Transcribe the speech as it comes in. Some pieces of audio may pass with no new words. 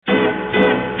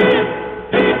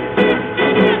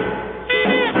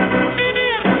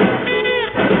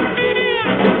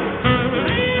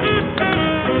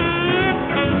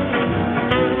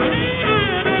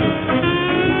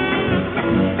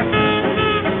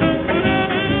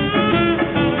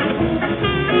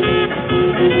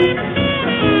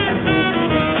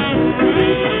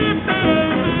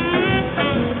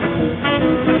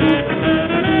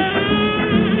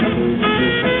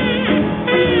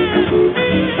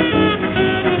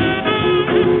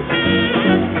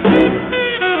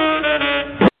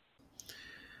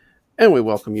And we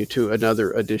welcome you to another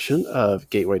edition of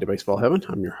Gateway to Baseball Heaven.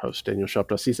 I'm your host, Daniel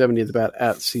Shoptaw, C70 the Bat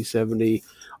at C70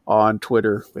 on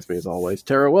Twitter. With me, as always,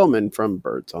 Tara Wellman from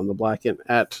Birds on the Blacken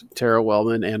at Tara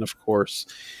Wellman. And, of course,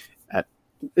 at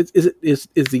is the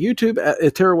YouTube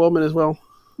at Tara Wellman as well?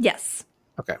 Yes.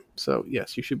 Okay. So,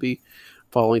 yes, you should be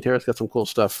following Tara's got some cool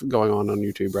stuff going on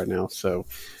YouTube right now. So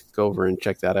go over and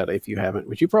check that out if you haven't,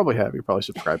 which you probably have. You're probably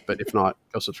subscribed, but if not,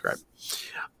 go subscribe.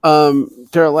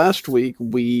 Tara, last week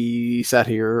we sat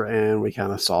here and we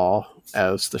kind of saw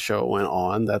as the show went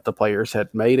on that the players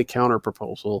had made a counter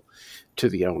proposal to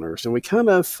the owners. And we kind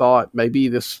of thought maybe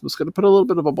this was going to put a little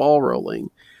bit of a ball rolling.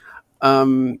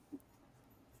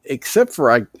 Except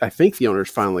for I think the owners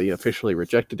finally officially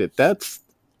rejected it. That's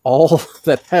all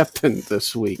that happened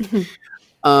this week.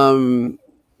 How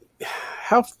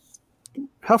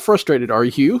frustrated are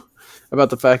you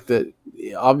about the fact that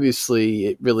obviously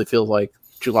it really feels like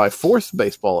July 4th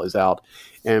baseball is out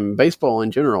and baseball in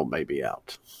general may be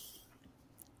out?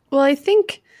 Well, I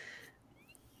think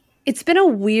it's been a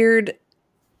weird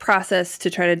process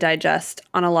to try to digest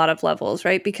on a lot of levels,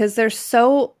 right? Because there's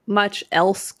so much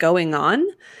else going on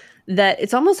that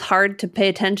it's almost hard to pay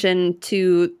attention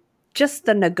to just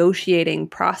the negotiating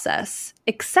process,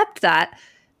 except that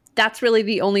that's really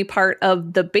the only part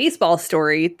of the baseball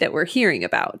story that we're hearing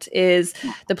about is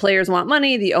the players want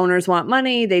money, the owners want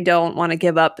money, they don't want to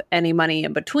give up any money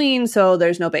in between, so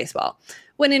there's no baseball.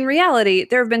 When in reality,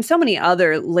 there have been so many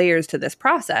other layers to this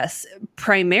process,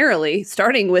 primarily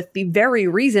starting with the very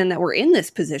reason that we're in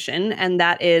this position, and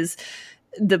that is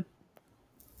the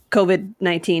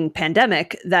COVID-19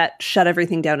 pandemic that shut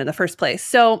everything down in the first place.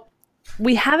 So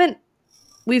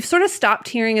we've sort of stopped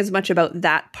hearing as much about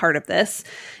that part of this,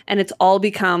 and it's all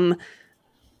become,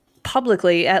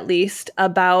 publicly at least,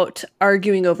 about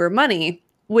arguing over money,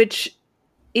 which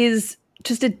is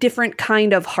just a different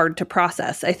kind of hard to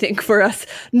process, I think, for us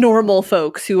normal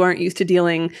folks who aren't used to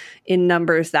dealing in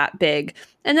numbers that big.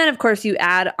 And then, of course, you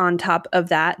add on top of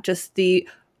that just the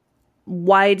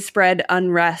widespread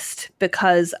unrest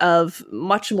because of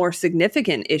much more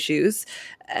significant issues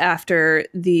after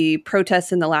the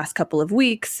protests in the last couple of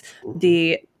weeks,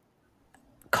 the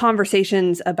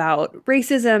conversations about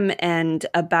racism and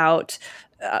about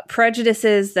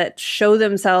prejudices that show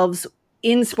themselves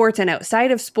in sports and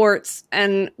outside of sports.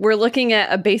 And we're looking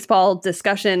at a baseball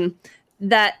discussion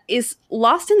that is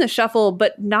lost in the shuffle,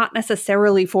 but not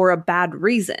necessarily for a bad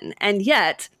reason. And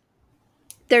yet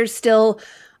there's still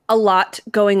a lot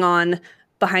going on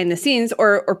behind the scenes,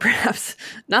 or perhaps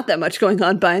not that much going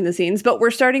on behind the scenes, but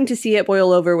we're starting to see it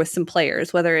boil over with some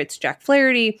players, whether it's Jack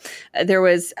Flaherty. There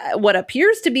was what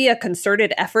appears to be a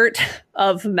concerted effort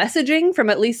of messaging from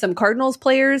at least some Cardinals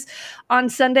players on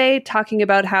Sunday, talking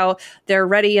about how they're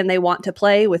ready and they want to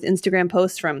play, with Instagram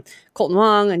posts from Colton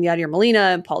Wong and Yadier Molina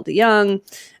and Paul DeYoung.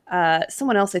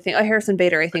 Someone else, I think, Harrison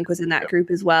Bader, I think, was in that group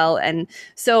as well. And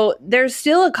so there's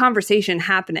still a conversation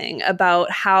happening about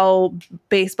how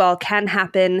baseball can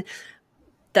happen,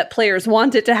 that players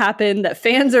want it to happen, that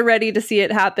fans are ready to see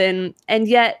it happen. And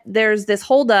yet there's this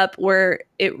holdup where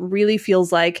it really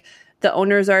feels like the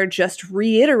owners are just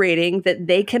reiterating that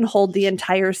they can hold the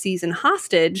entire season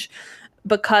hostage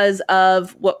because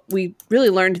of what we really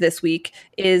learned this week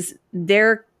is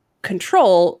their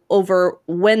control over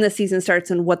when the season starts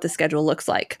and what the schedule looks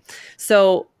like.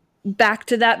 So back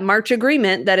to that March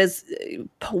agreement, that is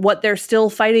what they're still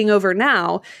fighting over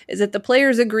now, is that the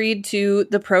players agreed to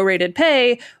the prorated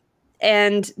pay,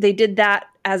 and they did that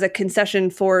as a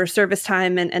concession for service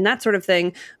time and that sort of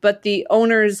thing. But the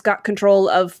owners got control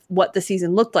of what the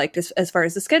season looked like as far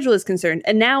as the schedule is concerned.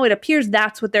 And now it appears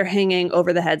that's what they're hanging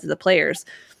over the heads of the players.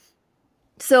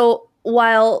 So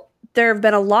while there have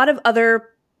been a lot of other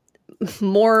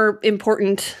more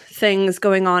important things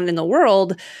going on in the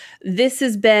world, this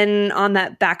has been on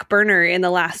that back burner in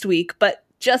the last week, but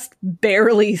just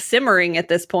barely simmering at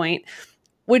this point,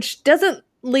 which doesn't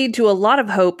lead to a lot of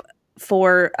hope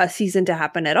for a season to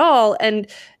happen at all. And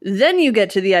then you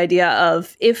get to the idea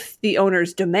of, if the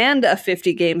owners demand a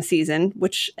 50-game season,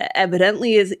 which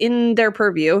evidently is in their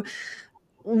purview,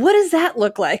 what does that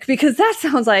look like? Because that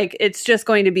sounds like it's just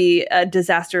going to be a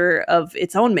disaster of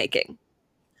its own making.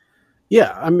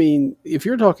 Yeah, I mean, if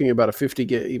you're talking about a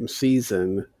 50-game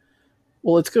season,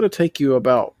 well, it's going to take you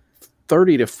about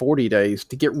 30 to 40 days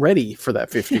to get ready for that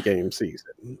 50-game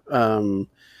season.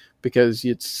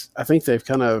 Because I think they've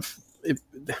kind of,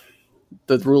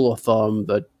 the rule of thumb,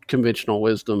 the conventional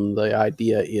wisdom, the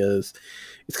idea is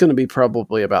it's going to be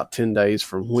probably about 10 days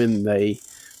from when they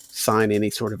sign any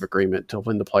sort of agreement till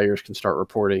when the players can start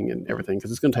reporting and everything,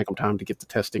 because it's going to take them time to get the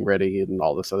testing ready and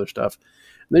all this other stuff.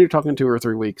 And then you're talking 2 or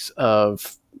 3 weeks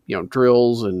of,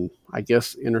 drills and I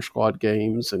guess inter-squad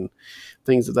games and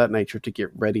things of that nature to get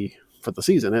ready for the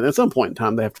season. And at some point in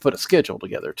time, they have to put a schedule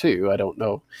together too. I don't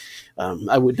know.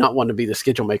 I would not want to be the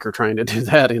schedule maker trying to do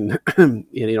that in,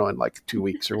 in like 2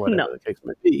 weeks or whatever the case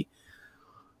might be.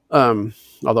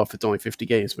 Although if it's only 50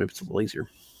 games, maybe it's a little easier.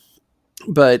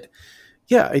 But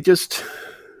yeah,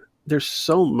 there's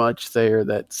so much there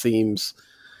that seems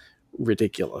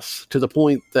ridiculous, to the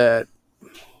point that,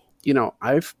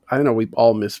 I know we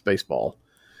all miss baseball,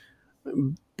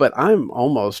 but I'm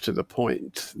almost to the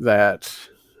point that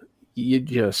you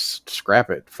just scrap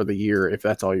it for the year if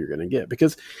that's all you're going to get.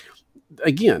 Because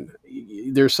again,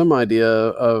 there's some idea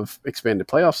of expanded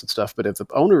playoffs and stuff, but if the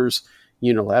owners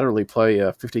unilaterally play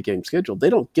a 50-game schedule, they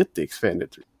don't get the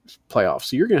expanded playoffs.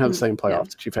 So you're going to have the same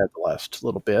playoffs that you've had the last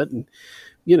little bit. And,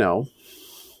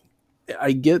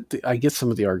 I get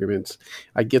some of the arguments.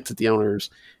 I get that the owners,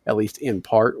 at least in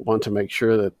part, want to make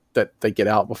sure that they get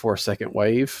out before a second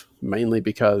wave, mainly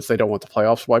because they don't want the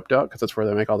playoffs wiped out, because that's where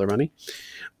they make all their money.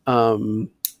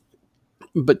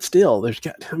 But still,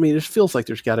 it feels like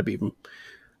there's got to be.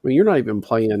 You're not even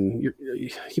playing.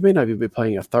 You may not even be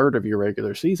playing a third of your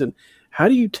regular season. How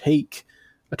do you take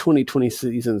a 2020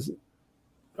 season,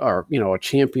 or a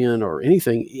champion or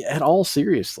anything at all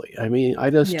seriously? I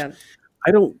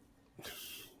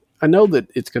know that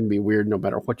it's going to be weird no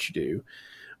matter what you do,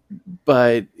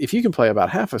 but if you can play about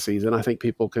half a season, I think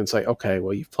people can say, okay,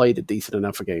 well, you've played a decent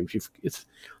enough of games.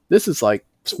 This is like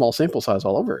small sample size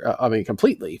all over.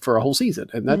 Completely for a whole season,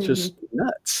 and that's just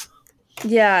nuts.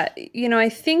 Yeah, I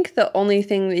think the only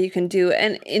thing that you can do,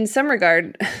 and in some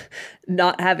regard,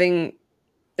 not having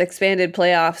expanded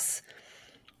playoffs,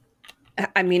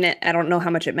 I don't know how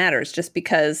much it matters, just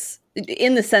because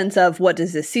in the sense of what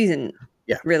does this season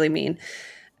really mean?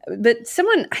 But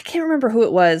someone, I can't remember who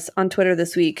it was on Twitter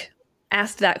this week,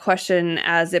 asked that question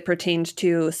as it pertained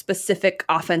to specific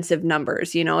offensive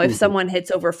numbers. If someone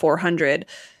hits over 400,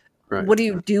 right, what do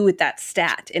you do with that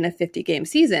stat in a 50-game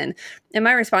season? And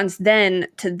my response then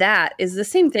to that is the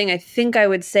same thing I think I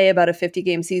would say about a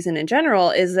 50-game season in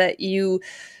general, is that you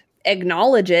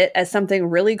acknowledge it as something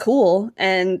really cool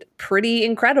and pretty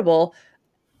incredible,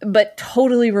 but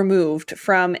totally removed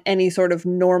from any sort of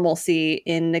normalcy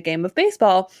in the game of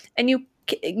baseball. And you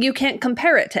can't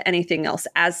compare it to anything else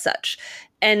as such.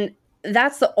 And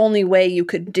that's the only way you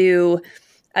could do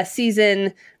a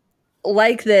season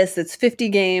like this. It's 50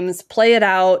 games, play it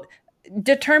out,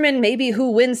 determine maybe who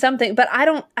wins something. But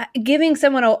giving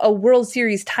someone a World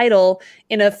Series title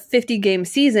in a 50-game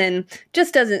season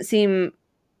just doesn't seem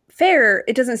fair.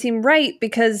 It doesn't seem right,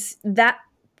 because that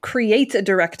creates a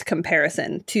direct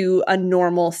comparison to a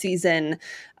normal season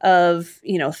of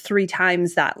 3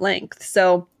 times that length.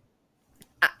 So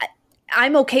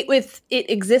I'm okay with it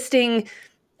existing.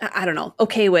 I don't know.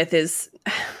 Okay with is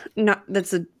not,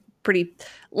 that's a pretty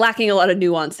lacking a lot of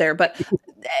nuance there. But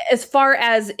as far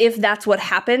as if that's what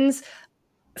happens,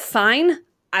 fine.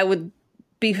 I would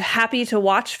be happy to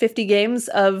watch 50 games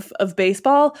of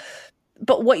baseball.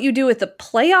 But what you do with the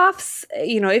playoffs,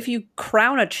 if you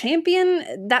crown a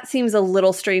champion, that seems a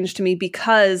little strange to me,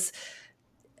 because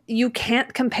you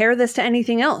can't compare this to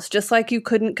anything else. Just like you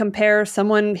couldn't compare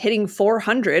someone hitting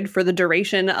 400 for the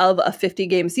duration of a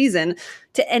 50-game season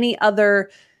to any other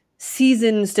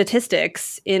season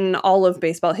statistics in all of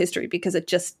baseball history, because it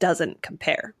just doesn't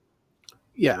compare.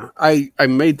 Yeah, I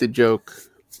made the joke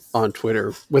on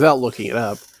Twitter without looking it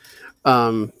up.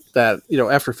 That,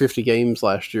 after 50 games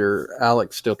last year,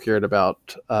 Alex still cared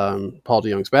about Paul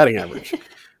DeJong's batting average,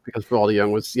 because Paul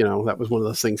DeJong was, that was one of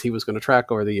those things he was going to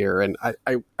track over the year. And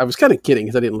I was kind of kidding,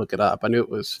 because I didn't look it up. I knew it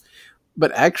was,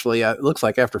 but actually it looks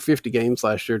like after 50 games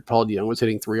last year, Paul DeJong was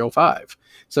hitting 305.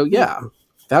 So yeah,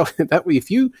 that way, if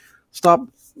you stop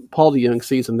Paul DeJong's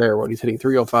season there, when he's hitting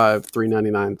 305,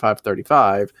 399,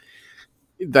 535,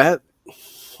 that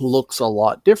looks a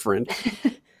lot different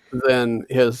than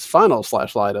his final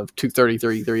slashlight of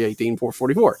 233, 318,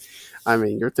 444.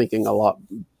 You're thinking a lot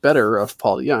better of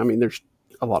Paul. Yeah, there's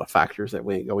a lot of factors that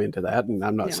we ain't go into that, and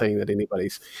I'm not saying that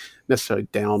anybody's necessarily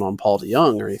down on Paul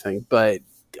DeJong or anything, but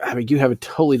you have a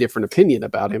totally different opinion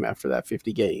about him after that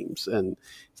 50 games, and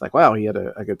it's like, wow, he had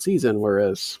a good season,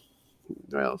 whereas,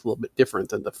 well, it's a little bit different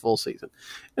than the full season.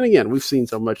 And again, we've seen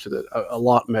so much of a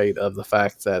lot made of the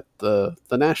fact that the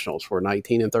Nationals were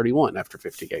 19-31 after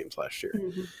 50 games last year.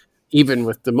 Mm-hmm. Even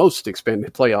with the most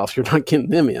expanded playoffs, you're not getting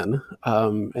them in.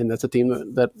 And that's a team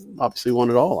that obviously won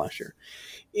it all last year.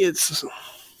 It's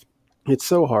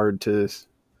so hard to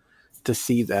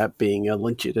see that being a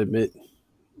legitimate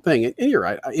thing. And you're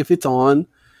right. If it's on,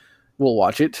 we'll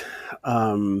watch it.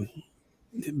 But,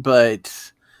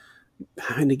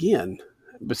 and again,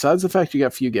 besides the fact you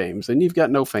got few games, and you've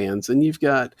got no fans, and you've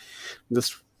got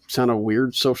this kind of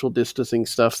weird social distancing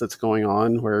stuff that's going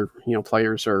on where,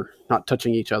 players are not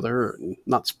touching each other and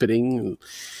not spitting and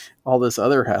all this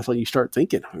other hassle, you start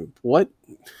thinking,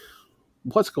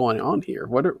 what's going on here?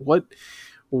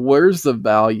 Where's the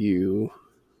value?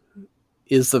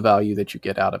 Is the value that you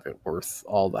get out of it worth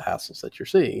all the hassles that you're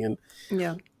seeing? And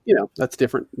yeah, that's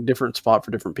different spot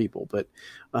for different people. But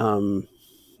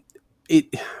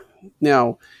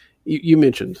now you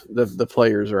mentioned the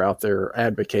players are out there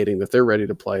advocating that they're ready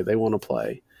to play. They want to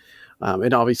play.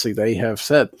 And obviously they have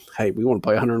said, hey, we want to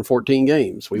play 114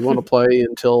 games. We want to play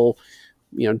until,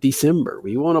 December.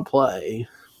 We want to play.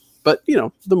 But,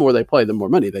 the more they play, the more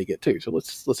money they get too. So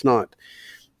let's not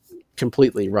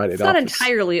completely write it off. It's not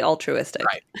entirely altruistic.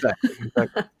 Right,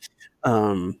 exactly.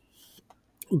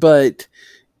 But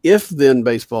if then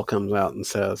baseball comes out and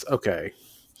says, okay,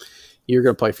 you're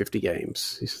going to play 50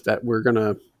 games, that we're going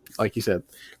to, like you said,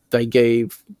 they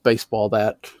gave baseball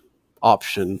that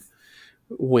option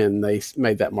when they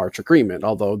made that March agreement,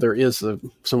 although there is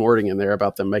some wording in there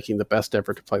about them making the best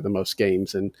effort to play the most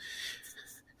games. And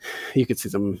you could see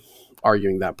them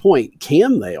arguing that point.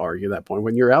 Can they argue that point?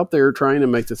 When you're out there trying to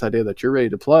make this idea that you're ready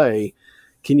to play,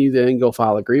 can you then go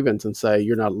file a grievance and say,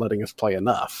 you're not letting us play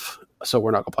enough, so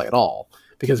we're not going to play at all?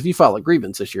 Because if you file a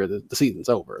grievance this year, the season's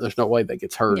over. There's no way that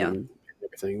gets heard and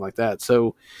everything like that.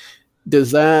 So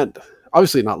does that,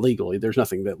 obviously not legally, there's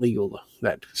nothing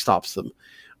that stops them.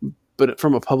 But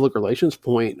from a public relations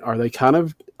point, are they kind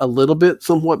of a little bit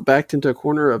somewhat backed into a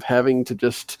corner of having to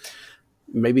just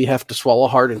maybe have to swallow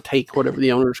hard and take whatever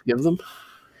the owners give them?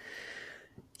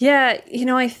 Yeah,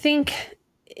 I think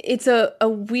it's a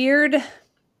weird,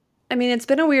 it's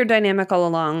been a weird dynamic all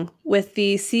along. With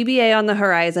the CBA on the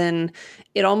horizon,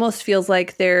 it almost feels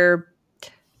like they're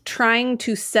trying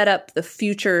to set up the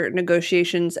future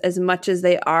negotiations as much as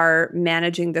they are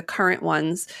managing the current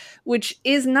ones, which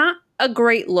is not a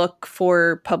great look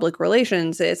for public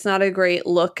relations. It's not a great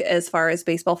look as far as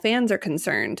baseball fans are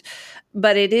concerned,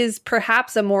 but it is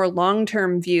perhaps a more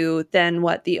long-term view than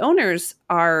what the owners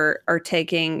are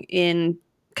taking in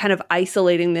kind of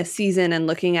isolating this season and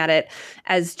looking at it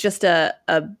as just a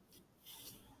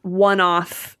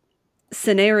one-off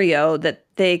scenario that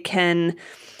they can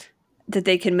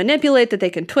manipulate, that they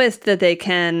can twist, that they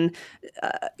can,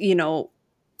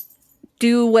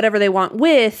 do whatever they want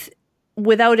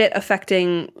without it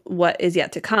affecting what is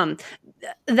yet to come.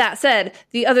 That said,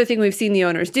 the other thing we've seen the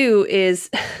owners do is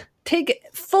take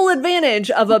full advantage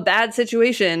of a bad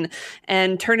situation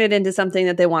and turn it into something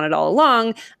that they wanted all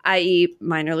along, i.e.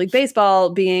 minor league baseball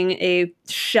being a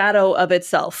shadow of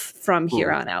itself from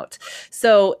here on out.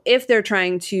 So if they're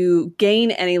trying to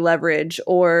gain any leverage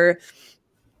or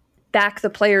back the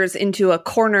players into a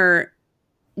corner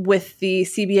with the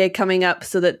CBA coming up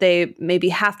so that they maybe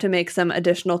have to make some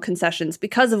additional concessions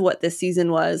because of what this season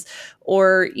was,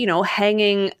 or,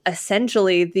 hanging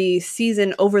essentially the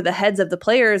season over the heads of the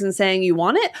players and saying, you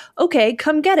want it? Okay,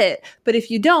 come get it. But if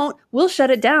you don't, we'll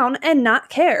shut it down and not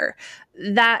care.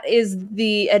 That is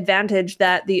the advantage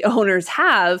that the owners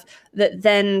have that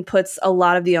then puts a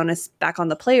lot of the onus back on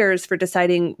the players for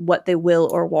deciding what they will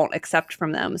or won't accept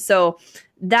from them. So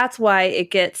that's why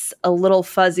it gets a little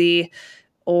fuzzy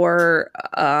or,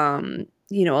 a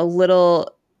little,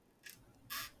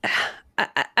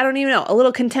 I don't even know, a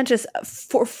little contentious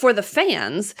for the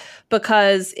fans,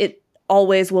 because it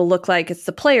always will look like it's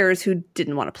the players who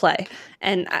didn't want to play.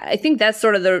 And I think that's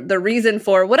sort of the reason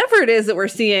for whatever it is that we're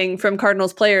seeing from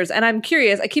Cardinals players. And I'm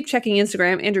curious, I keep checking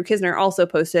Instagram. Andrew Kisner also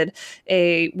posted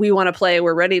a "we want to play,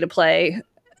 we're ready to play"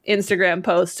 Instagram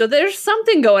post. So there's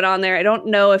something going on there. I don't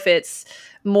know if it's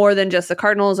more than just the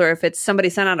Cardinals or if it's somebody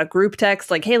sent out a group text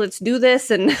like, hey, let's do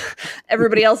this. And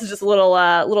everybody else is just a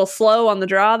little slow on the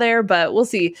draw there, but we'll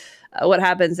see what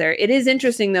happens there. It is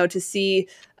interesting though, to see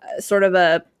sort of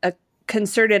a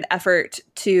concerted effort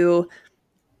to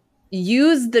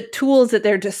use the tools at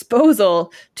their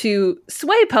disposal to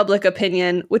sway public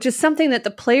opinion, which is something that the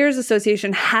Players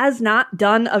Association has not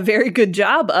done a very good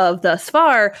job of thus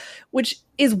far, which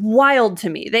is wild to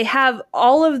me. They have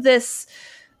all of this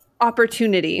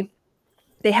opportunity.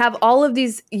 They have all of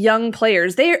these young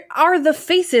players. They are the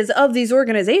faces of these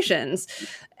organizations.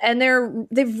 And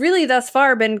they've really thus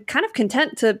far been kind of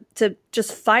content to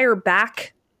just fire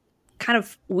back kind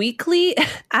of weekly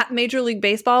at Major League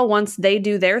Baseball once they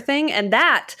do their thing. And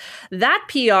that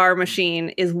PR machine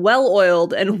is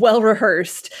well-oiled and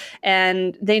well-rehearsed.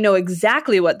 And they know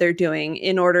exactly what they're doing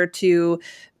in order to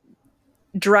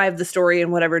drive the story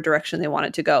in whatever direction they want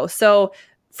it to go. So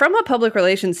from a public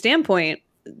relations standpoint,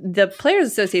 the Players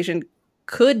Association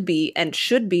could be and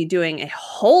should be doing a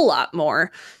whole lot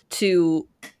more to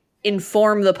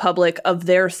inform the public of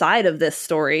their side of this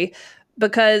story,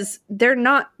 because they're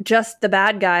not just the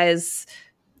bad guys,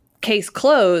 case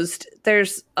closed.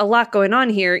 There's a lot going on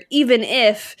here, even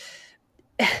if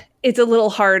it's a little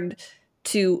hard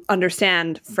to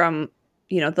understand from,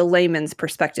 the layman's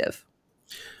perspective.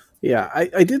 Yeah,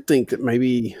 I did think that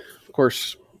maybe, of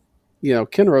course,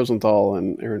 Ken Rosenthal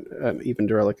and Eben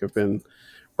Derelick have been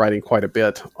writing quite a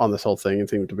bit on this whole thing and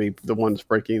seem to be the ones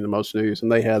breaking the most news.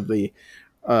 And they had the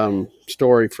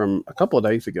story from a couple of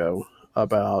days ago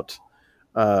about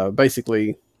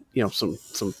basically, some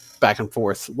back and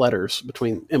forth letters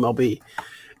between MLB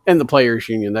and the Players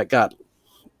Union that got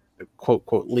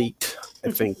quote leaked. I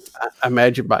think I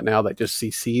imagine by now they just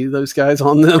CC those guys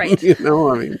on them. Right.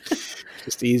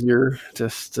 Just easier.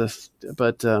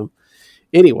 But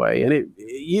anyway, and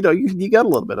you got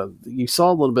you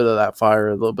saw a little bit of that fire,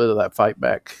 a little bit of that fight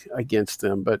back against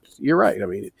them. But you're right. I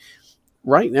mean,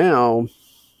 right now,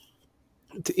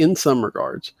 in some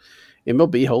regards,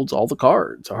 MLB holds all the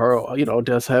cards, or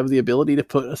does have the ability to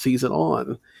put a season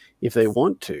on if they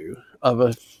want to, of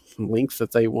a length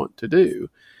that they want to do.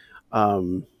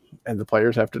 And the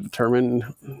players have to determine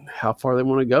how far they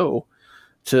want to go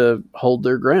to hold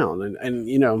their ground. And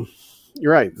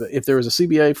you're right. If there was a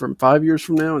CBA from 5 years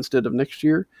from now instead of next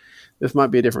year, this might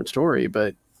be a different story.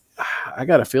 But I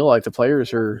got to feel like the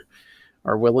players are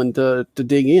willing to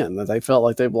dig in. That they felt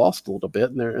like they've lost a little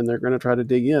bit, and they're going to try to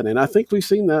dig in. And I think we've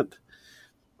seen that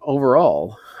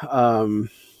overall.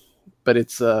 But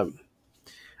it's I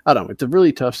don't know. It's a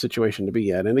really tough situation to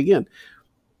be at. And again,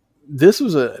 this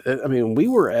was we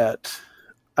were at,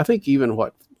 I think even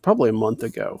probably a month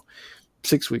ago,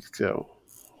 6 weeks ago,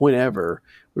 whenever,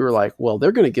 we were like, well,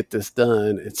 they're going to get this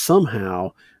done and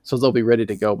somehow, so they'll be ready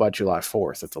to go by July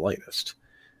 4th at the latest.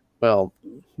 Well,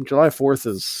 July 4th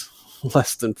is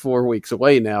less than 4 weeks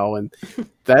away now, and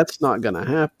that's not going to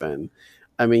happen.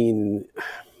 I mean,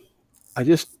 I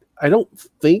don't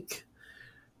think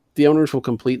the owners will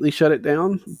completely shut it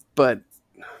down, but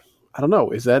I don't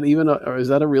know. Is that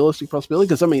a realistic possibility?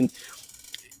 Because, I mean,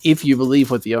 if you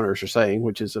believe what the owners are saying,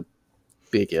 which is a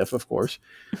big if, of course,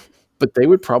 but they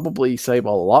would probably save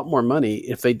a lot more money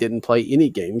if they didn't play any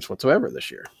games whatsoever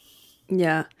this year.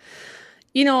 Yeah.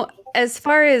 As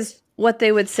far as what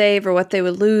they would save or what they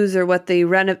would lose or what the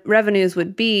revenues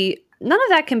would be, none of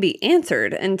that can be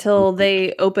answered until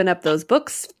they open up those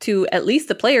books to at least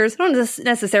the players. They don't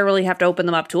necessarily have to open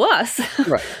them up to us,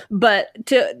 right. But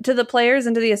to the players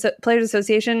and to the Players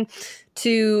Association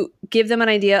to give them an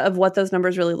idea of what those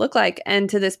numbers really look like. And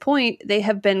to this point, they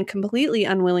have been completely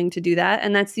unwilling to do that.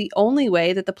 And that's the only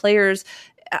way that the players,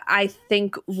 I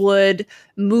think, would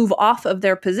move off of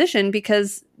their position,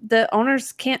 because the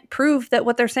owners can't prove that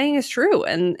what they're saying is true,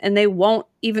 and they won't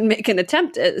even make an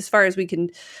attempt as far as we can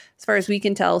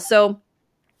tell. So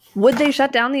would they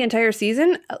shut down the entire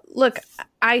season? Look,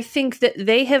 I think that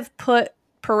they have put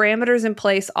parameters in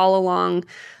place all along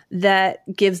that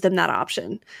gives them that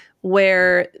option,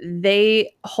 where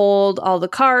they hold all the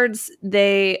cards.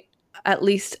 They at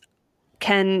least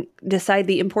can decide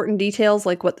the important details,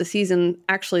 like what the season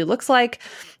actually looks like.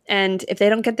 And if they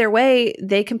don't get their way,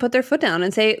 they can put their foot down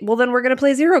and say, well, then we're going to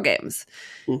play 0 games.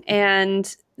 Mm-hmm.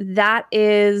 And that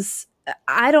is,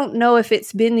 I don't know if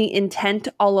it's been the intent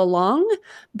all along,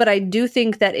 but I do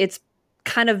think that it's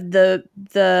kind of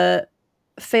the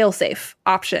fail-safe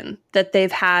option that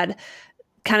they've had,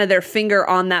 kind of their finger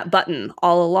on that button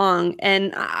all along.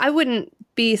 And I wouldn't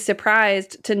be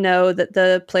surprised to know that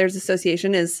the Players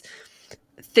Association is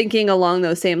thinking along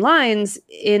those same lines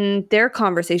in their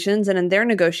conversations and in their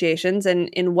negotiations, and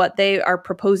in what they are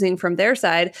proposing from their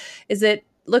side, is that,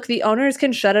 look, the owners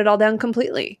can shut it all down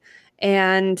completely.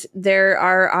 And there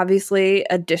are obviously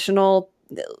additional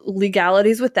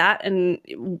legalities with that, and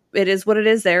it is what it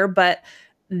is there, but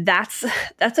that's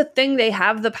a thing they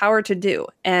have the power to do.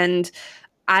 And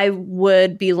I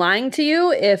would be lying to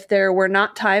you if there were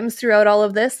not times throughout all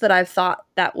of this that I've thought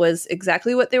that was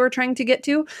exactly what they were trying to get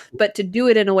to, but to do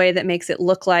it in a way that makes it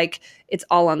look like it's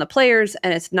all on the players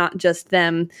and it's not just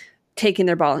them taking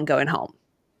their ball and going home.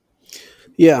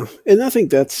 Yeah, and I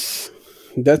think that's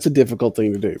a difficult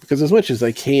thing to do, because as much as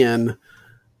they can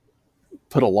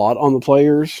put a lot on the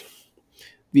players,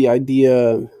 the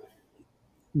idea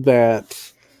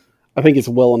that I think it's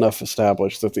well enough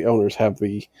established that the owners have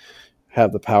the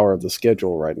power of the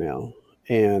schedule right now,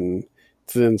 and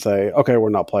to then say, okay, we're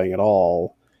not playing at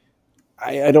all.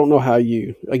 I don't know how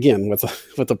you, again, with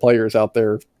the players out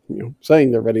there,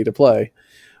 saying they're ready to play.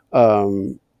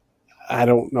 I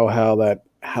don't know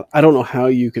I don't know how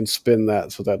you can spin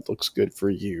that so that looks good for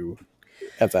you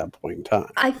at that point in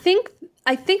time. I think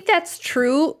that's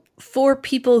true for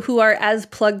people who are as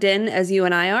plugged in as you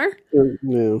and I are.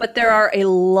 Yeah. But there are a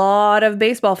lot of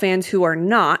baseball fans who are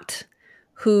not,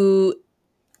 who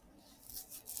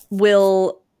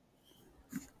will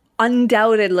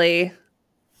undoubtedly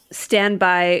stand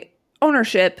by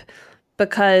ownership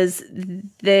because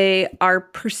they are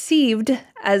perceived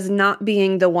as not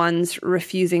being the ones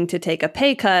refusing to take a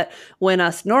pay cut when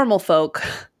us normal folk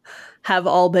have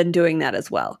all been doing that as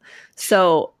well.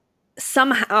 So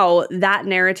somehow that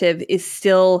narrative is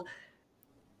still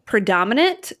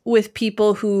predominant with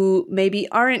people who maybe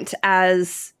aren't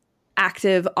as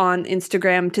active on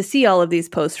Instagram to see all of these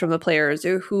posts from the players,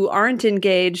 or who aren't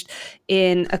engaged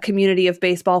in a community of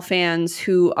baseball fans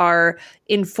who are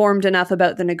informed enough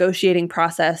about the negotiating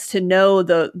process to know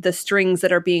the strings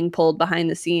that are being pulled behind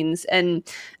the scenes. And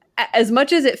as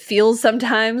much as it feels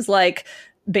sometimes like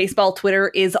baseball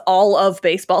Twitter is all of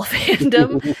baseball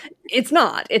fandom, it's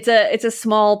not. It's a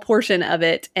small portion of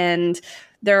it, and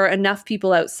there are enough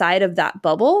people outside of that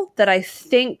bubble that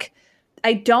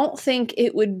I don't think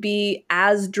it would be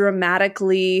as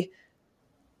dramatically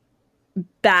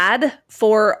bad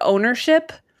for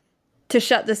ownership to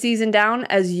shut the season down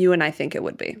as you and I think it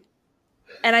would be.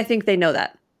 And I think they know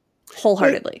that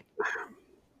wholeheartedly.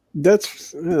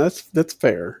 That's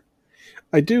fair.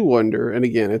 I do wonder, and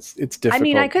again, it's difficult. I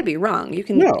mean, I could be wrong. You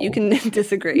can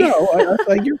disagree. No,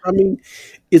 I mean,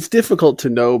 it's difficult to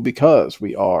know because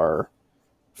we are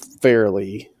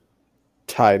fairly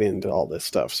tied into all this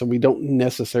stuff, so we don't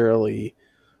necessarily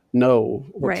know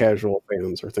what casual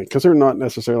fans are thinking, because they're not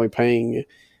necessarily paying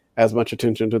as much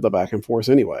attention to the back and forth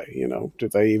anyway. You know, do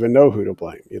they even know who to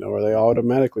blame? You know, are they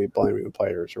automatically blaming the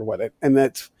players or what?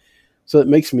 And so it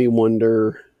makes me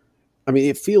wonder. I mean,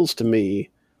 it feels to me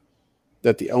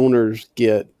that the owners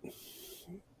get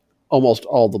almost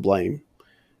all the blame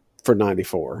for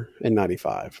 94 and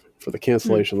 95 for the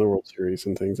cancellation of the World Series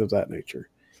and things of that nature.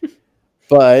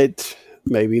 But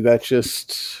maybe that's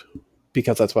just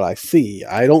because that's what I see.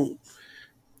 I don't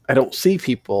see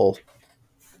people,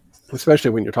 especially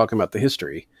when you're talking about the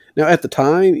history. Now, at the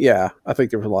time, yeah, I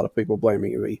think there was a lot of people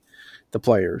blaming the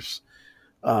players.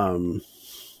 But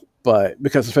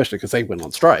especially because they went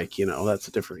on strike, you know, that's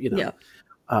a different, you know. Yeah.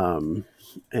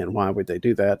 And why would they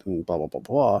do that? And blah, blah, blah,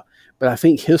 blah. But I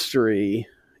think history,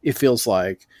 it feels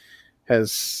like,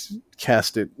 has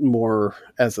cast it more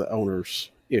as the owner's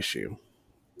issue.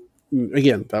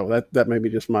 Again, that may be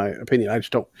just my opinion.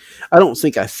 I don't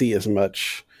think I see as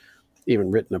much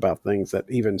even written about things that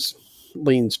even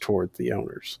leans toward the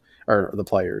owners or the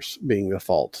players being the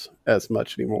fault as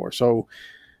much anymore. So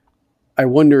I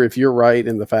wonder if you're right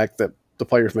in the fact that the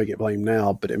players may get blamed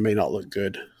now, but it may not look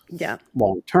good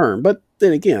long term. But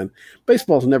then again,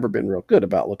 baseball's never been real good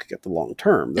about looking at the long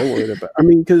term. They're worried about, I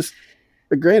mean, because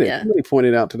granted, somebody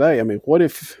pointed out today, I mean, what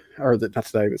if, or not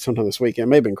today, but sometime this weekend, it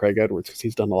may have been Craig Edwards because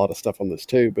he's done a lot of stuff on this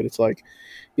too, but it's like,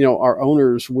 you know, are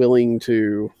owners willing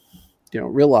to, you know,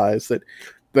 realize that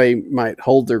they might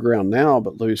hold their ground now,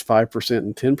 but lose 5%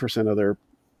 and 10%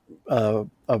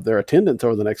 of their attendance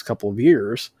over the next couple of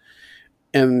years,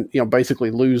 and, you know, basically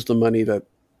lose the money that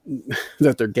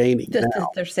they're gaining now.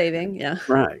 They're saving, yeah.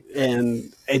 Right.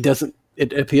 And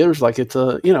it appears like it's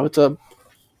a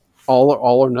all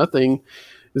or nothing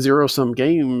zero-sum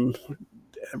game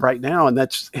right now. And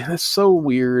that's so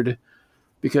weird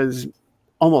because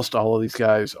almost all of these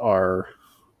guys are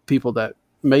people that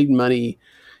made money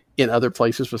in other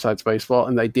places besides baseball,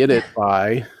 and they did it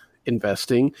by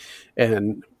investing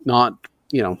and not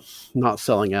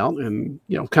selling out, and,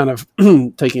 you know, kind of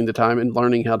taking the time and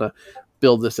learning how to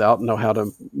build this out and know how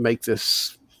to make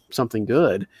this something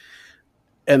good.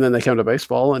 And then they come to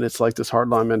baseball and it's like this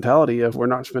hardline mentality of we're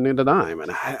not spending a dime.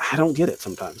 And I don't get it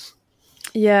sometimes.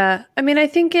 Yeah. I mean, I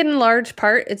think in large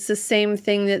part, it's the same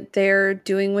thing that they're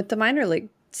doing with the minor league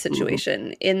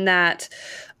situation in that,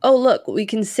 oh, look, we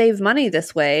can save money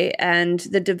this way. And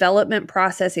the development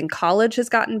process in college has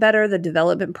gotten better. The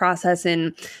development process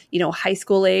in, you know, high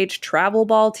school age travel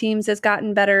ball teams has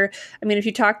gotten better. I mean, if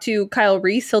you talk to Kyle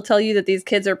Reese, he'll tell you that these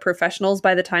kids are professionals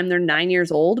by the time they're 9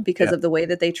 years old because of the way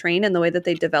that they train and the way that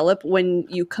they develop when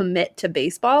you commit to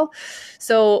baseball.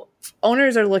 So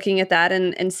owners are looking at that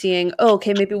and seeing, oh,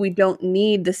 okay, maybe we don't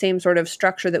need the same sort of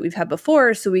structure that we've had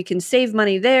before, so we can save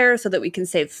money there so that we can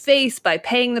save face by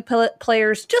paying the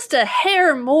players just a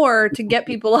hair more to get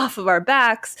people off of our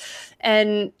backs,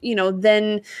 and, you know,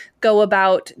 then go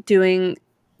about doing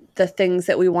the things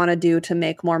that we want to do to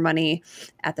make more money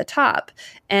at the top.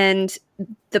 And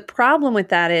the problem with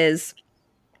that is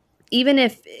even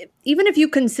if you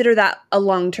consider that a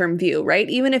long-term view, right?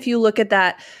 Even if you look at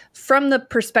that from the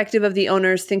perspective of the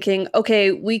owners thinking,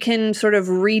 okay, we can sort of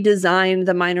redesign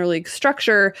the minor league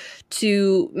structure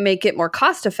to make it more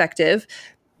cost effective,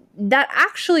 that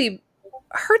actually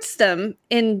hurts them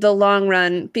in the long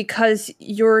run because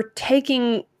you're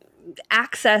taking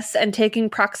access and taking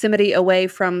proximity away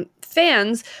from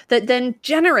fans that then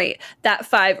generate that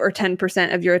 5 or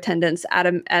 10% of your attendance at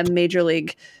a major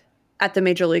league, at the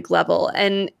major league level.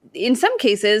 And in some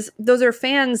cases, those are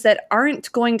fans that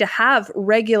aren't going to have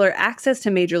regular access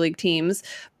to major league teams,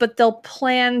 but they'll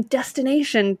plan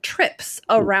destination trips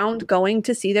around going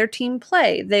to see their team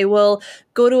play. They will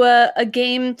go to a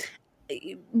game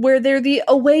where they're the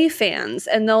away fans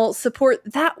and they'll support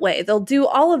that way. They'll do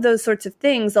all of those sorts of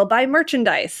things. They'll buy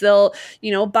merchandise. They'll,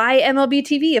 buy MLB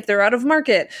TV if they're out of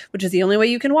market, which is the only way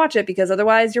you can watch it because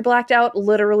otherwise you're blacked out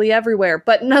literally everywhere.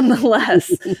 But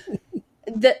nonetheless,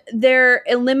 they're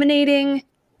eliminating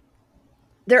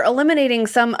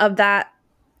some of that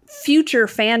future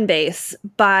fan base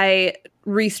by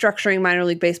restructuring minor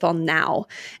league baseball now.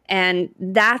 And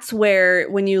that's where,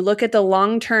 when you look at the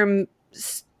long-term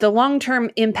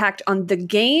impact on the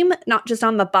game, not just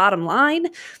on the bottom line,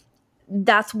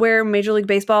 that's where Major League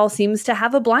Baseball seems to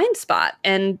have a blind spot.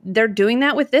 And they're doing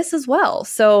that with this as well.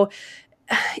 So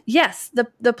yes,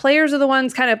 the players are the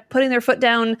ones kind of putting their foot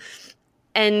down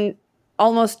and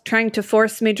almost trying to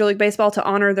force Major League Baseball to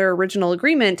honor their original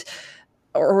agreement,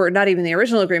 or not even the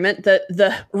original agreement,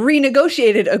 the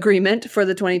renegotiated agreement for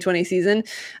the 2020 season.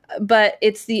 But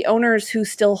it's the owners who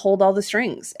still hold all the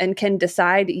strings and can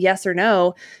decide yes or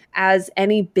no, as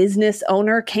any business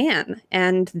owner can.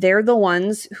 And they're the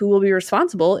ones who will be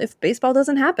responsible if baseball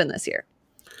doesn't happen this year.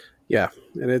 Yeah.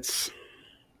 And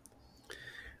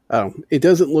it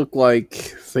doesn't look like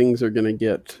things are going to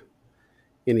get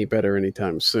any better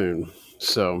anytime soon.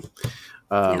 So,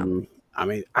 I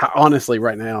mean, honestly,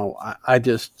 right now, I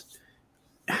just,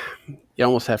 you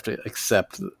almost have to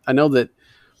accept. I know that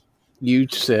you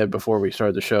said before we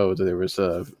started the show that there was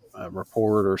a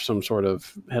report or some sort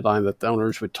of headline that the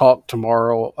owners would talk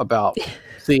tomorrow about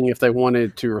seeing if they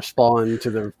wanted to respond to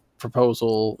the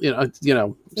proposal.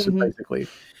 So basically,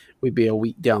 we'd be a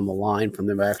week down the line from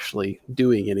them actually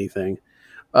doing anything.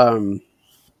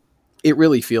 It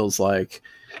really feels like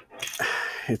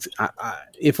it's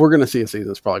if we're going to see a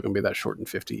season, it's probably going to be that shortened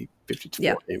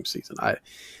 52 game season. I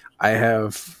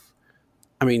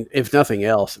mean, if nothing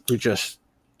else,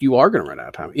 you are going to run out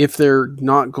of time if they're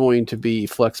not going to be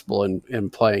flexible in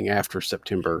playing after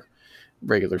September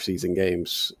regular season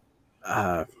games.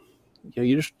 You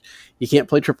can't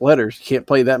play triple headers. You can't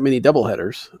play that many double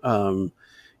headers.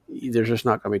 There's just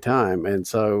not going to be time. And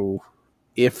so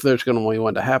if there's going to only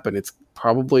one to happen, it's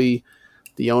probably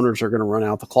the owners are going to run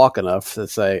out the clock enough to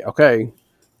say, okay,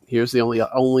 here's the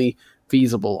only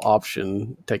feasible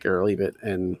option, take it or leave it.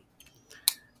 And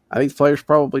I think the players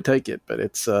probably take it, but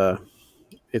it's a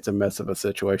mess of a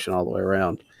situation all the way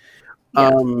around.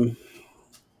 Yeah.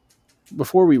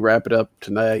 Before we wrap it up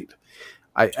tonight,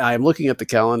 I'm looking at the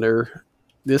calendar.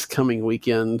 This coming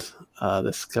weekend,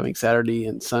 this coming Saturday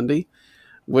and Sunday,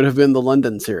 would have been the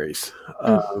London series.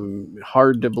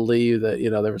 Hard to believe that,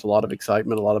 there was a lot of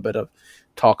excitement, a lot of bit of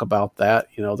talk about that.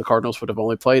 The Cardinals would have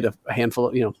only played a handful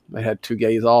of, they had 2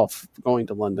 days off going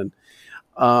to London.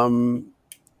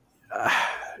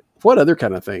 What other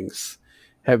kind of things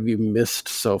have you missed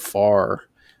so far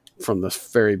from the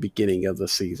very beginning of the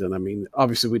season? I mean,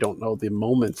 obviously we don't know the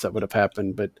moments that would have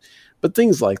happened, but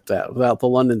things like that, about the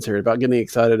London series, about getting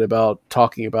excited about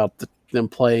talking about them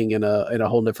playing in a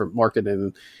whole different market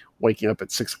and waking up at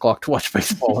 6:00 to watch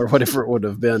baseball or whatever it would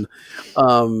have been.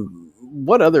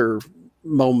 What other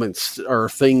moments or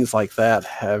things like that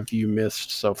have you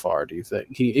missed so far, do you think?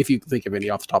 If you think of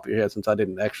any off the top of your head, since I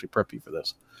didn't actually prep you for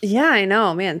this. Yeah, I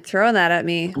know, man, throwing that at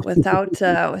me without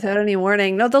any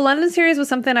warning. No, the London series was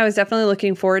something I was definitely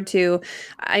looking forward to.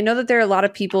 I know that there are a lot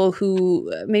of people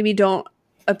who maybe don't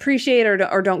appreciate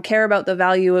or don't care about the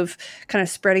value of kind of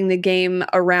spreading the game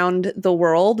around the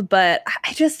world, but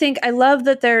I just think I love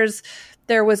that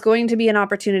there was going to be an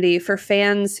opportunity for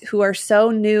fans who are so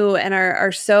new and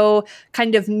are so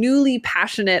kind of newly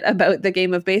passionate about the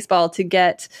game of baseball to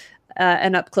get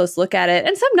an up close look at it.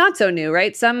 And some not so new,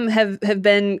 right? Some have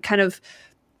been kind of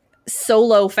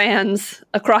solo fans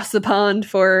across the pond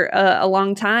for a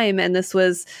long time. And this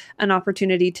was an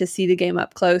opportunity to see the game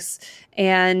up close.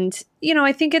 And,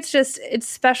 I think it's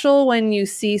special when you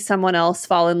see someone else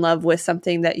fall in love with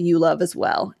something that you love as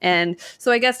well. And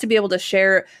so I guess to be able to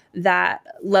share that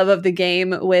love of the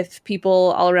game with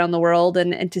people all around the world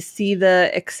and to see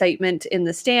the excitement in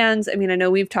the stands. I mean, I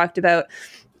know we've talked about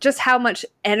just how much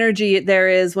energy there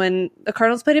is when the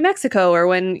Cardinals played in Mexico, or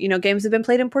when, games have been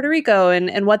played in Puerto Rico,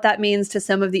 and what that means to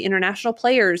some of the international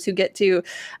players who get to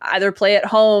either play at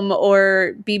home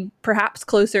or be perhaps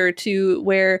closer to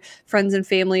where friends and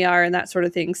family are and that sort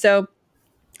of thing. So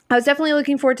I was definitely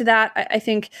looking forward to that. I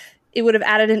think it would have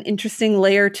added an interesting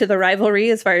layer to the rivalry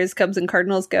as far as Cubs and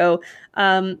Cardinals go.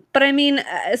 But I mean,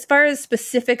 as far as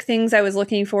specific things I was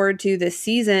looking forward to this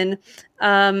season,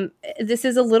 this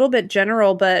is a little bit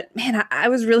general, but man, I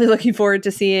was really looking forward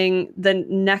to seeing the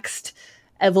next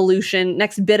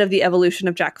bit of the evolution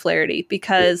of Jack Flaherty,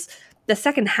 because the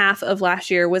second half of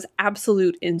last year was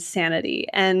absolute insanity,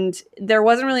 and there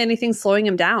wasn't really anything slowing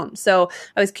him down. So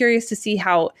I was curious to see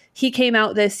how he came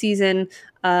out this season.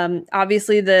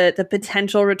 Obviously, the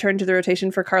potential return to the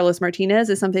rotation for Carlos Martinez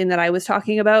is something that I was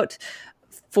talking about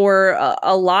for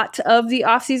a lot of the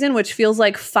offseason, which feels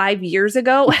like 5 years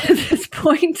ago at this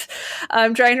point.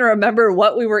 I'm trying to remember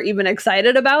what we were even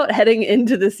excited about heading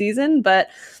into the season, but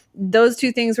those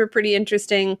two things were pretty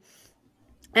interesting.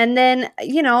 And then,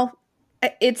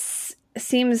 it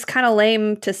seems kind of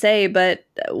lame to say, but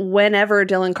whenever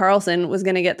Dylan Carlson was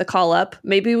going to get the call up,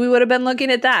 maybe we would have been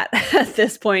looking at that at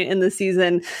this point in the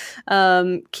season,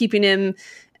 keeping him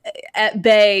at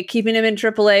bay, keeping him in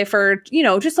AAA for,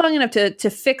 just long enough to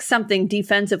fix something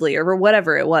defensively or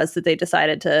whatever it was that they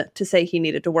decided to say he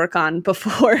needed to work on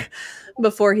before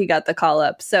he got the call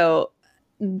up. So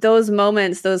those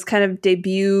moments, those kind of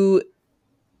debut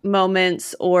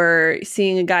moments, or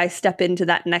seeing a guy step into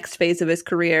that next phase of his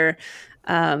career,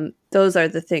 those are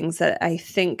the things that I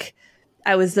think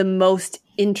I was the most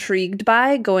intrigued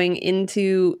by going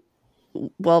into,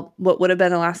 what would have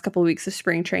been the last couple of weeks of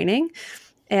spring training,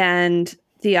 and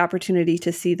the opportunity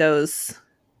to see those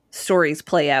stories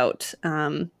play out.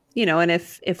 And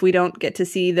if we don't get to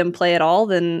see them play at all,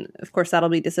 then of course that'll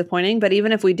be disappointing. But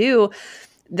even if we do,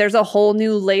 there's a whole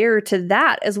new layer to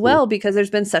that as well, because there's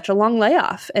been such a long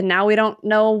layoff, and now we don't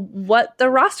know what the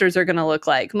rosters are going to look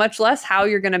like, much less how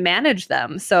you're going to manage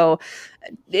them. So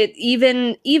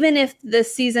even if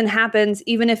this season happens,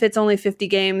 even if it's only 50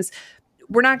 games,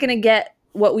 we're not going to get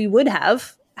what we would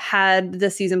have had the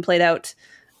season played out,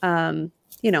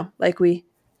 like we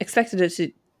expected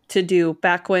it to do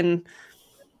back when,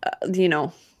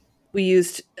 we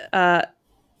used,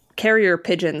 carrier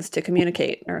pigeons to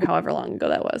communicate, or however long ago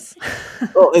that was.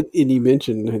 Well, and you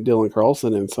mentioned Dylan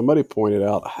Carlson, and somebody pointed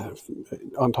out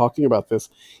on talking about this,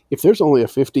 if there's only a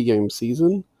 50-game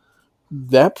season,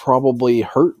 that probably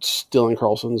hurts Dylan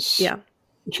Carlson's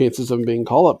chances of being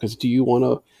called up, because do you want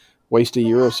to waste a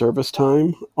year of service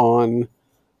time on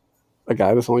a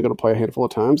guy that's only going to play a handful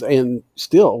of times? And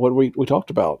still, what we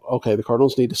talked about, okay, the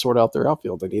Cardinals need to sort out their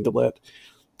outfield. They need to let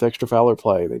Dexter Fowler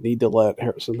play. They need to let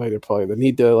Harrison Bader play. They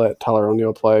need to let Tyler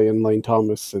O'Neill play, and Lane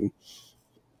Thomas, and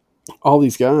all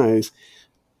these guys.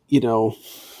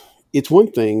 It's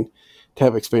one thing to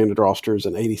have expanded rosters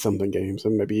and 80-something games,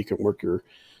 and maybe you can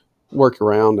work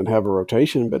around and have a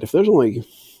rotation. But if there's only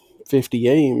 50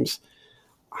 games,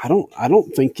 I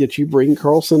don't think that you bring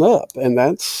Carlson up, and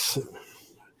I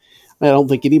don't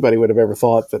think anybody would have ever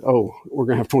thought that, we're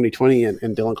going to have 2020 and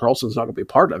Dylan Carlson's not going to be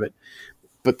part of it.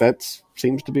 But that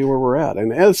seems to be where we're at.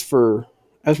 And as for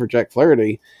Jack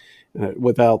Flaherty,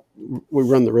 we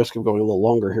run the risk of going a little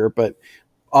longer here, but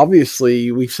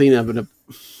obviously we've seen an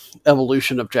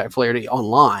evolution of Jack Flaherty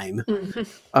online.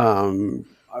 Mm-hmm.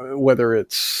 Whether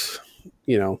it's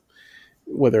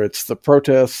the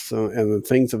protests and the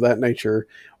things of that nature,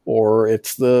 or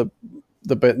it's the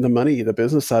money, the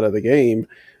business side of the game,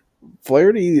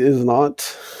 Flaherty is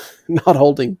not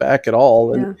holding back at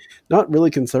all, and not really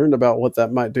concerned about what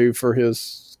that might do for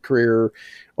his career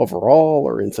overall,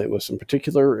 or in St. Louis in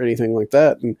particular, or anything like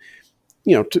that. And,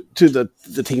 to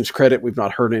the team's credit, we've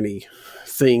not heard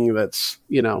anything that's,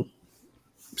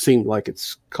 seemed like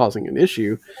it's causing an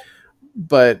issue.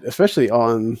 But especially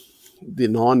on the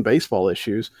non-baseball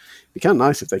issues, it'd be kind of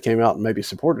nice if they came out and maybe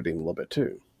supported him a little bit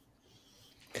too.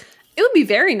 It would be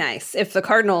very nice if the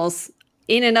Cardinals,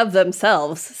 in and of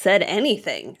themselves, said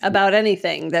anything about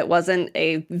anything that wasn't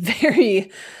a very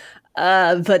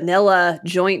vanilla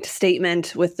joint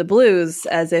statement with the Blues,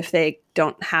 as if they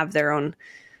don't have their own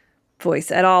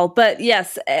voice at all. But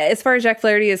yes, as far as Jack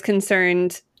Flaherty is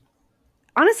concerned,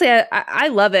 honestly, I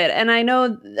love it. And I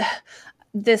know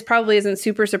this probably isn't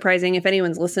super surprising if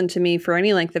anyone's listened to me for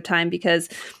any length of time, because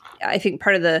I think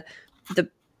part of the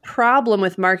problem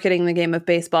with marketing the game of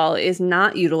baseball is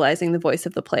not utilizing the voice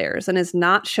of the players, and is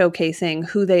not showcasing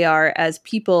who they are as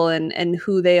people and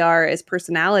who they are as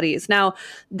personalities. Now,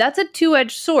 that's a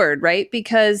two-edged sword, right?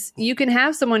 Because you can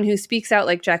have someone who speaks out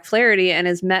like Jack Flaherty and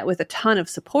is met with a ton of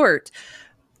support,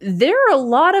 there are a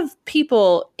lot of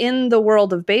people in the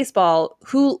world of baseball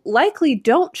who likely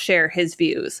don't share his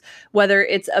views, whether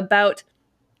it's about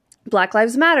Black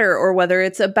Lives Matter or whether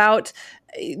it's about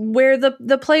where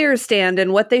the players stand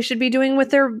and what they should be doing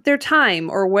with their time,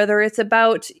 or whether it's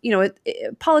about,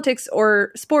 politics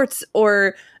or sports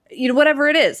or, whatever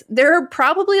it is. There are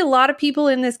probably a lot of people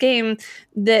in this game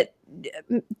that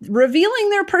revealing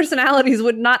their personalities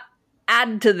would not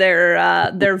add to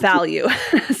their value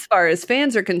as far as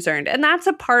fans are concerned. And that's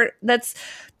a part that's,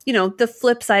 the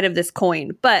flip side of this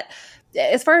coin. But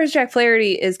as far as Jack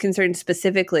Flaherty is concerned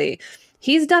specifically,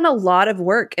 he's done a lot of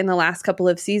work in the last couple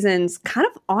of seasons kind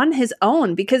of on his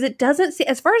own, because it doesn't see,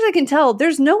 as far as I can tell,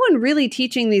 there's no one really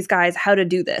teaching these guys how to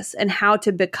do this and how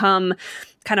to become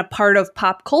kind of part of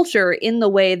pop culture in the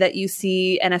way that you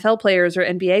see NFL players or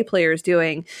NBA players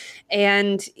doing.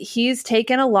 And he's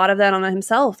taken a lot of that on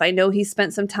himself. I know he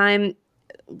spent some time,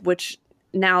 which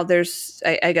now there's,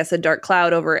 I guess, a dark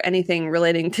cloud over anything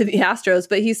relating to the Astros,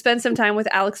 but he spent some time with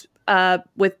Alex,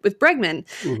 with Bregman,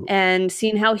 and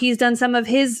seen how he's done some of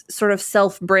his sort of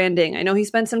self-branding. I know he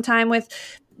spent some time with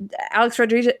Alex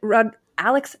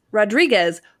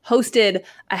Rodriguez, hosted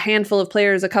a handful of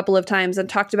players a couple of times and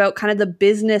talked about kind of the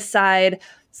business side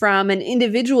from an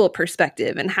individual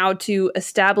perspective and how to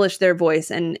establish their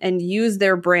voice and use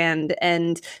their brand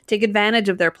and take advantage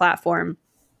of their platform.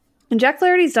 And Jack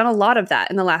Flaherty's done a lot of that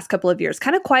in the last couple of years,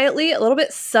 kind of quietly, a little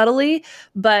bit subtly,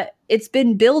 but it's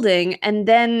been building. And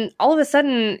then all of a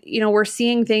sudden, we're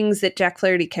seeing things that Jack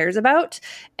Flaherty cares about.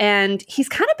 And he's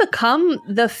kind of become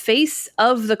the face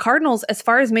of the Cardinals as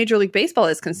far as Major League Baseball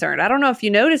is concerned. I don't know if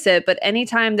you notice it, but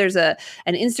anytime there's an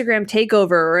Instagram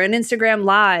takeover or an Instagram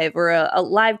live or a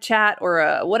live chat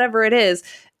or whatever it is,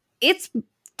 it's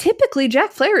typically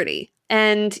Jack Flaherty.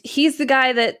 And he's the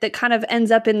guy that kind of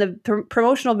ends up in the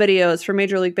promotional videos for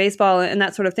Major League Baseball and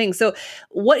that sort of thing. So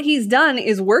what he's done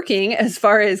is working as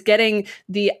far as getting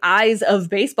the eyes of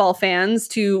baseball fans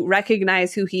to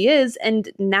recognize who he is.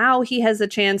 And now he has a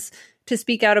chance to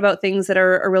speak out about things that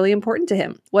are really important to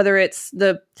him, whether it's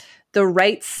the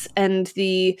rights and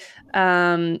the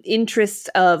interests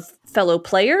of fellow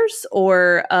players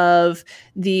or of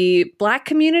the Black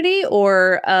community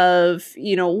or of,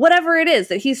 whatever it is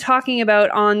that he's talking about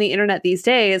on the internet these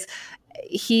days.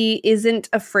 He isn't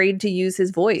afraid to use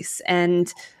his voice.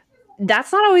 And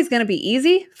that's not always going to be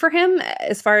easy for him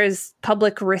as far as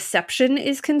public reception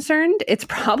is concerned. It's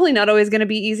probably not always going to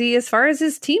be easy as far as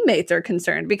his teammates are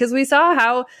concerned, because we saw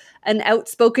how an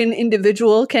outspoken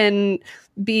individual can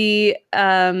be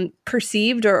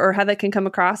perceived or how that can come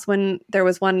across when there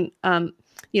was one, Tommy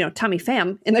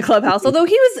Pham in the clubhouse, although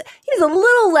he's a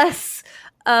little less,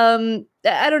 I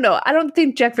don't know. I don't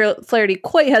think Jack Flaherty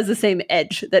quite has the same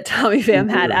edge that Tommy Pham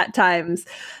had at times,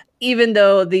 even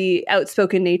though the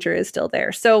outspoken nature is still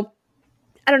there. So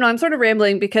I don't know. I'm sort of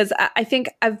rambling because I think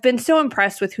I've been so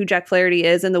impressed with who Jack Flaherty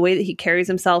is and the way that he carries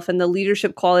himself and the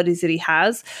leadership qualities that he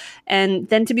has. And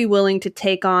then to be willing to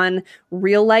take on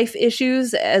real life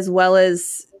issues as well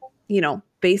as,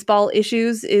 baseball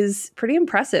issues is pretty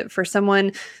impressive for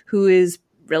someone who is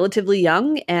relatively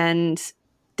young and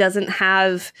doesn't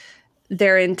have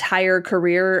their entire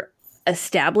career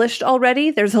established already.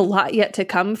 There's a lot yet to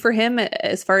come for him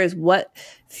as far as what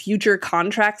future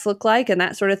contracts look like and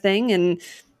that sort of thing. And,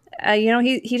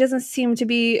 he doesn't seem to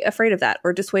be afraid of that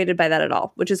or dissuaded by that at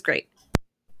all, which is great.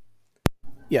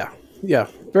 Yeah,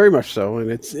 very much so. And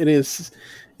it is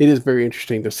very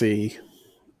interesting to see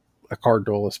a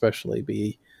Cardinal especially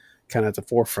be kind of at the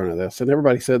forefront of this. And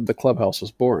everybody said the clubhouse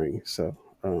was boring. So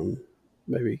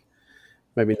maybe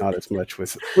not as much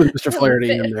with Mr.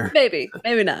 Flaherty in there. Maybe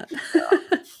not.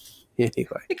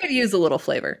 Anyway, it could use a little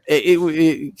flavor.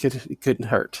 It couldn't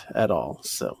hurt at all.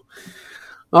 So,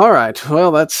 all right.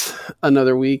 Well, that's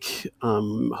another week.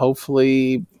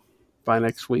 Hopefully by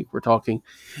next week we're talking.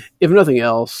 If nothing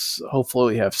else,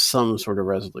 hopefully we have some sort of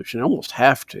resolution. I almost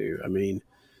have to. I mean,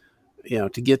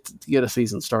 to get a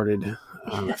season started,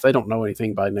 if they don't know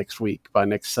anything by next week, by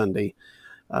next Sunday,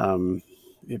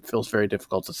 it feels very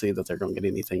difficult to see that they're going to get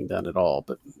anything done at all,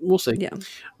 but we'll see. Yeah.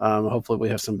 Hopefully we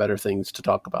have some better things to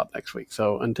talk about next week.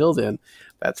 So until then,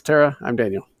 that's Tara. I'm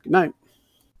Daniel. Good night.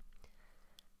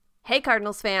 Hey,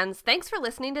 Cardinals fans. Thanks for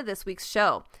listening to this week's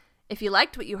show. If you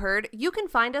liked what you heard, you can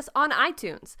find us on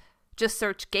iTunes. Just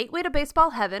search Gateway to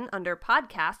Baseball Heaven under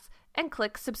podcasts and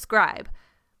click subscribe.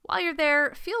 While you're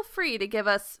there, feel free to give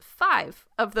us 5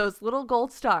 of those little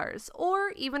gold stars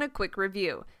or even a quick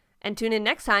review. And tune in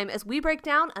next time as we break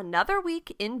down another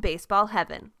week in baseball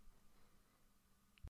heaven.